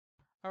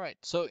All right,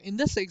 so in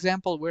this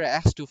example, we're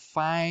asked to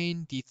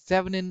find the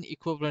Thevenin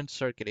equivalent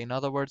circuit. In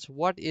other words,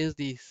 what is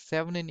the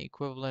Thevenin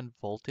equivalent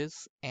voltage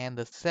and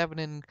the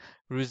Thevenin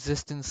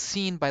resistance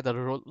seen by the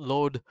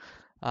load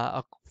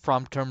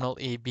from terminal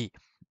AB.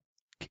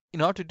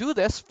 In order to do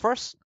this,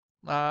 first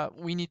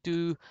we need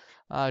to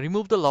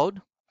remove the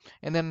load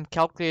and then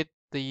calculate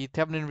the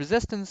Thevenin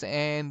resistance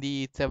and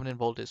the Thevenin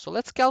voltage. So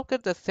let's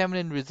calculate the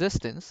Thevenin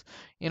resistance.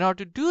 In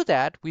order to do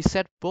that, we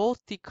set both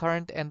the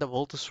current and the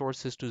voltage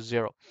sources to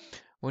 0.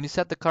 When you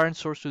set the current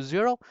source to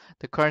 0,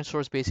 the current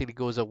source basically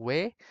goes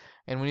away.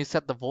 And when you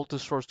set the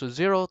voltage source to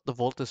 0, the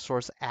voltage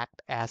source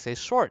acts as a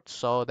short.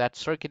 So that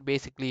circuit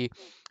basically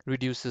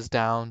reduces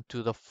down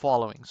to the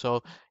following.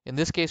 So in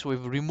this case,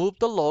 we've removed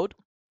the load,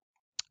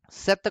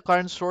 set the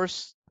current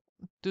source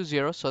to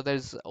 0, so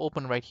there's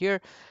open right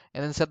here,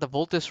 and then set the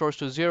voltage source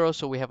to 0,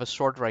 so we have a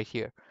short right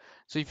here.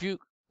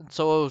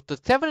 So the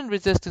Thevenin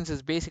resistance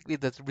is basically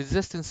the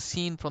resistance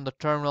seen from the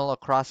terminal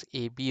across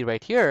AB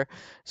right here.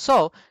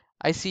 So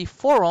I see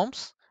 4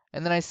 ohms,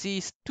 and then I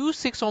see two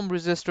 6 ohm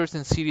resistors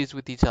in series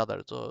with each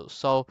other.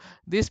 So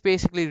this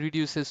basically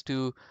reduces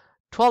to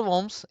 12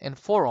 ohms and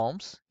 4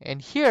 ohms.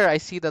 And here I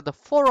see that the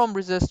 4 ohm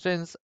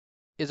resistance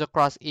is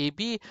across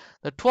AB.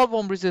 The 12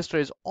 ohm resistor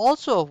is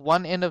also,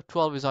 one end of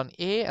 12 is on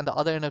A and the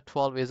other end of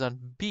 12 is on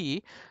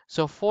B.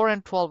 So 4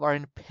 and 12 are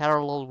in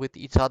parallel with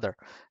each other.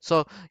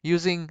 So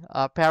using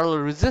parallel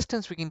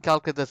resistance, we can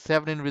calculate the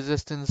Thevenin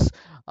resistance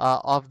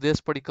of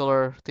this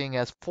particular thing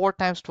as 4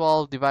 times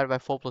 12 divided by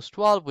 4 plus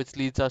 12, which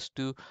leads us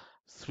to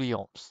 3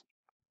 ohms.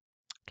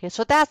 Okay,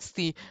 so that's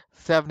the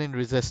Thevenin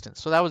resistance.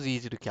 So that was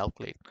easy to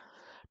calculate.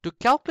 To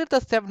calculate the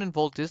Thevenin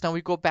voltage, now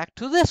we go back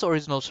to this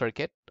original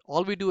circuit.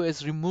 All we do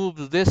is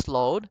remove this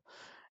load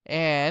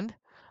and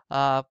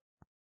uh,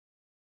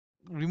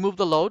 remove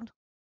the load.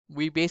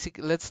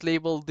 Let's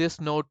label this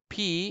node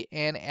P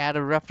and add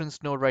a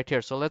reference node right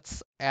here. So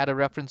let's add a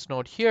reference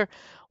node here.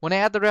 When I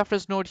add the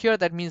reference node here,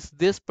 that means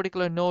this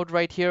particular node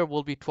right here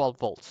will be 12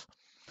 volts.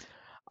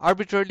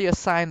 Arbitrarily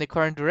assign the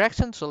current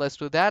direction. So let's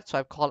do that. So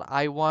I've called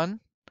I1,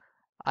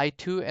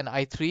 I2, and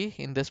I3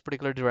 in this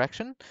particular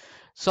direction.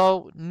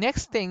 So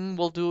next thing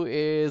we'll do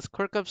is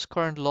Kirchhoff's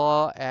current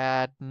law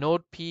at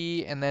node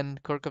P and then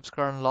Kirchhoff's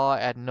current law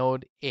at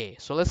node A.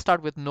 So let's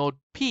start with node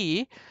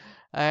P.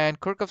 And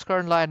Kirchhoff's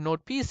current law at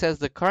node P says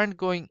the current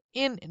going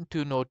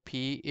into node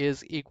P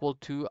is equal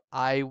to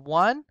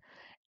I1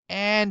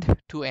 and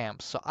 2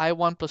 amps. So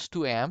I1 plus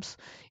 2 amps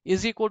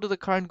is equal to the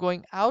current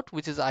going out,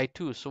 which is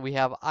I2. So we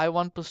have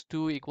I1 plus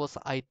 2 equals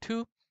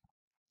I2.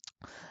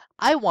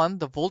 I1,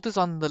 the voltage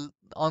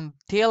on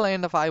tail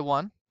end of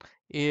I1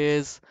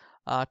 is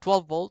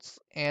 12 volts,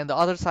 and the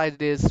other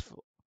side is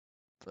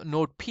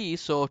node P.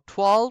 So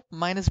 12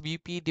 minus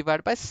Vp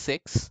divided by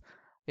 6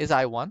 is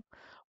I1,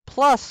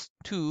 plus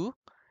 2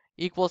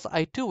 equals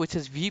I2, which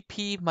is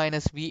Vp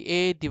minus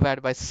Va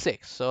divided by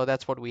 6. So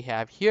that's what we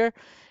have here.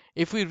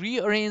 If we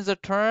rearrange the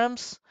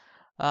terms,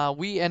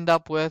 we end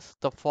up with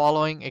the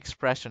following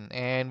expression,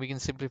 and we can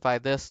simplify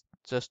this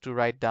just to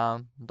write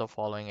down the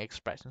following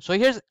expression. So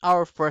here's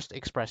our first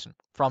expression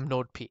from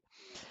node P.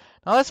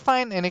 Now let's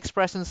find an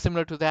expression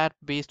similar to that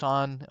based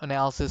on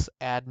analysis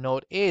at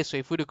node A. So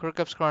if we do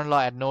Kirchhoff's current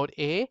law at node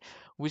A,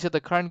 we said the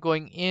current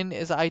going in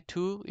is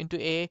I2 into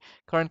A,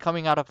 current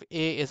coming out of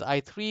A is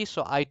I3,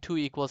 so I2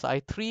 equals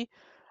I3.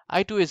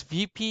 I2 is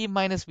Vp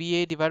minus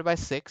Va divided by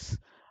 6.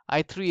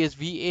 I3 is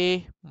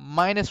Va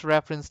minus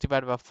reference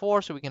divided by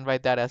 4, so we can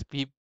write that as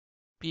Vp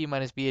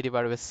minus Va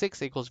divided by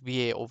 6 equals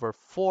Va over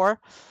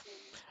 4.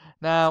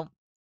 Now,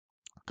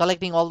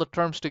 collecting all the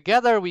terms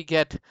together, we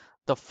get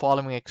the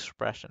following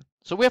expression.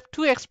 So we have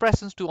two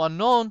expressions, two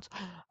unknowns.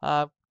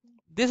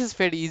 This is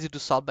fairly easy to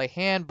solve by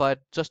hand, but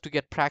just to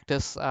get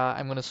practice,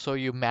 I'm going to show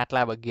you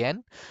MATLAB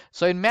again.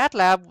 So in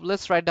MATLAB,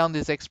 let's write down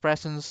these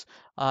expressions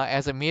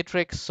as a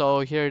matrix. So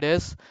here it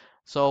is.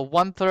 So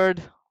 1/3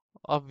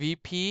 of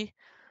Vp,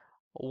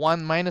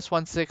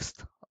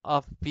 1/6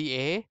 of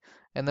Va.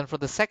 And then for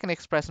the second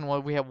expression,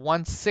 well, we have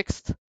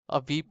 1/6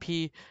 of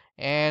Vp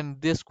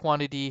and this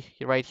quantity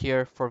right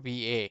here for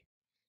Va.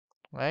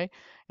 Right?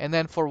 And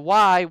then for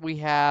y, we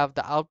have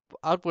the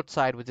output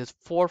side, which is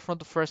 4 from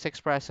the first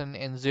expression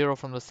and 0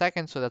 from the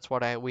second. So that's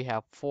what we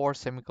have 4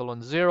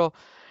 semicolon 0.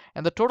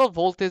 And the total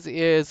voltage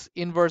is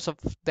inverse of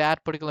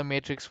that particular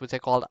matrix, which I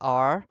called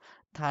R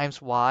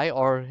times Y,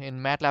 or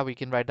in MATLAB, we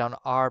can write down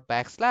R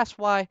backslash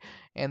Y,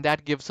 and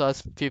that gives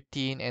us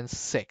 15 and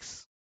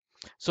 6.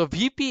 So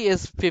Vp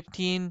is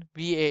 15,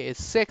 Va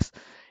is 6.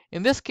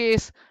 In this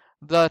case,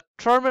 the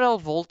terminal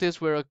voltage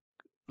we're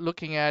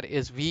looking at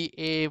is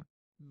Va.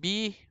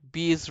 B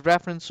is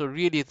reference, so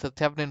really the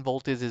Thevenin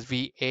voltage is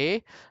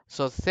VA.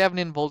 So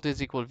Thevenin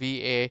voltage equal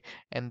VA,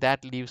 and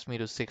that leaves me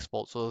to 6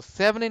 volts. So the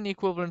Thevenin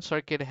equivalent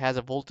circuit has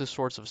a voltage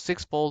source of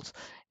 6 volts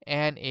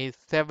and a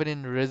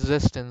Thevenin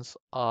resistance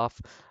of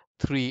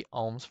 3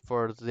 ohms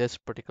for this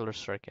particular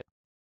circuit.